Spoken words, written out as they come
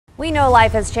We know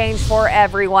life has changed for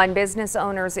everyone, business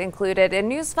owners included, and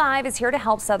News 5 is here to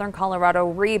help Southern Colorado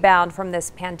rebound from this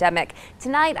pandemic.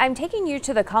 Tonight, I'm taking you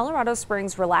to the Colorado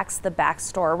Springs Relax the Back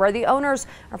store, where the owners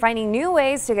are finding new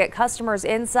ways to get customers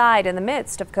inside in the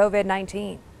midst of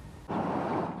COVID-19.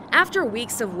 After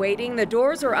weeks of waiting, the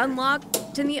doors are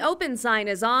unlocked and the open sign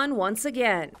is on once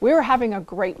again. We were having a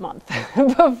great month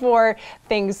before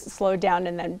things slowed down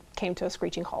and then came to a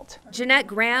screeching halt. Jeanette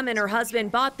Graham and her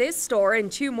husband bought this store and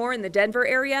two more in the Denver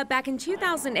area back in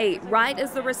 2008, right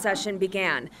as the recession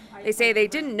began. They say they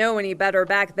didn't know any better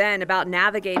back then about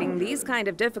navigating these kind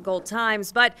of difficult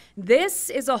times, but this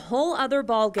is a whole other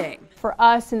ballgame. For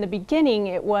us in the beginning,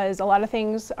 it was a lot of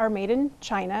things are made in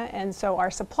China, and so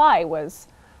our supply was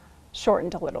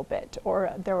shortened a little bit,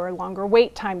 or there were longer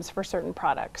wait times for certain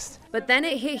products. But then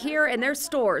it hit here and their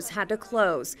stores had to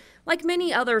close. Like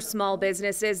many other small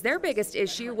businesses, their biggest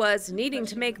issue was needing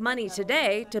to make money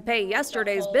today to pay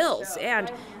yesterday's bills.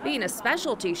 And being a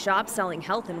specialty shop selling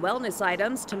health and wellness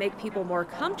items to make people more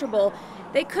comfortable,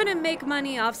 they couldn't make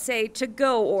money off, say,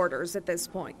 to-go orders at this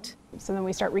point. So then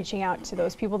we start reaching out to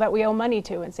those people that we owe money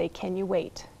to and say, can you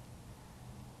wait?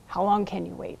 How long can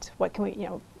you wait? What can we,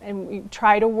 and we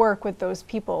try to work with those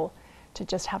people to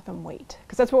just have them wait.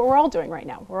 Because that's what we're all doing right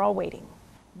now. We're all waiting.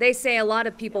 They say a lot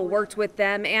of people worked with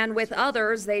them, and with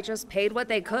others, they just paid what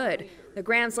they could. The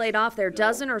Grahams laid off their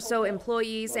dozen or so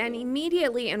employees and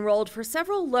immediately enrolled for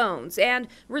several loans and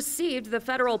received the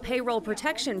federal payroll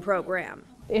protection program.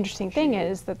 The interesting thing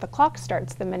is that the clock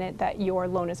starts the minute that your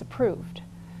loan is approved.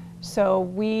 So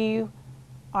we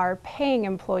are paying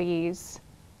employees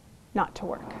not to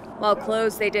work. While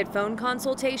closed, they did phone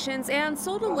consultations and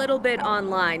sold a little bit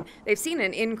online. They've seen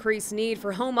an increased need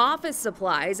for home office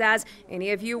supplies, as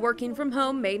any of you working from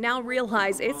home may now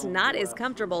realize it's not as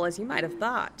comfortable as you might have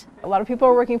thought. A lot of people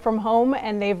are working from home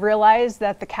and they've realized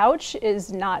that the couch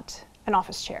is not an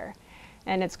office chair.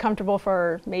 And it's comfortable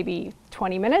for maybe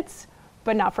 20 minutes,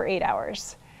 but not for 8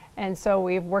 hours. And so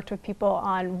we've worked with people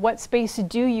on what space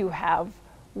do you have?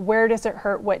 Where does it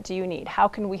hurt? What do you need? How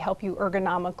can we help you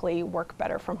ergonomically work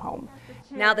better from home?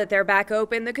 Now that they're back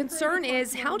open, the concern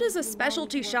is, how does a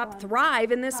specialty shop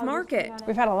thrive in this market?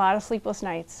 We've had a lot of sleepless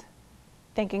nights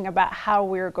thinking about how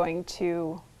we're going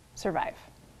to survive.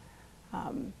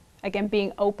 Again,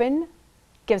 being open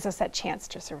gives us that chance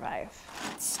to survive.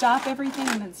 Stop everything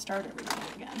and then start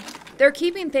everything again. They're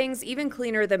keeping things even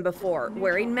cleaner than before,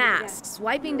 wearing masks,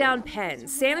 wiping down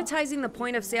pens, sanitizing the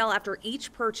point of sale after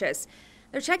each purchase.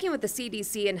 They're checking with the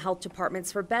CDC and health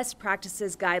departments for best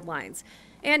practices guidelines,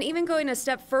 and even going a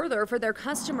step further for their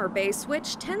customer base,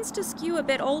 which tends to skew a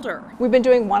bit older. We've been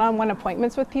doing one-on-one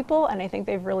appointments with people, and I think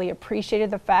they've really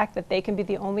appreciated the fact that they can be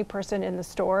the only person in the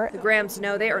store. The Grahams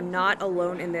know they are not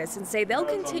alone in this and say they'll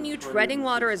continue treading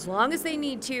water as long as they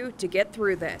need to get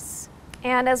through this.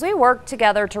 And as we work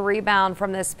together to rebound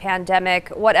from this pandemic,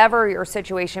 whatever your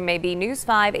situation may be, News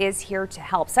 5 is here to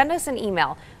help. Send us an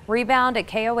email,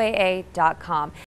 rebound@koaa.com.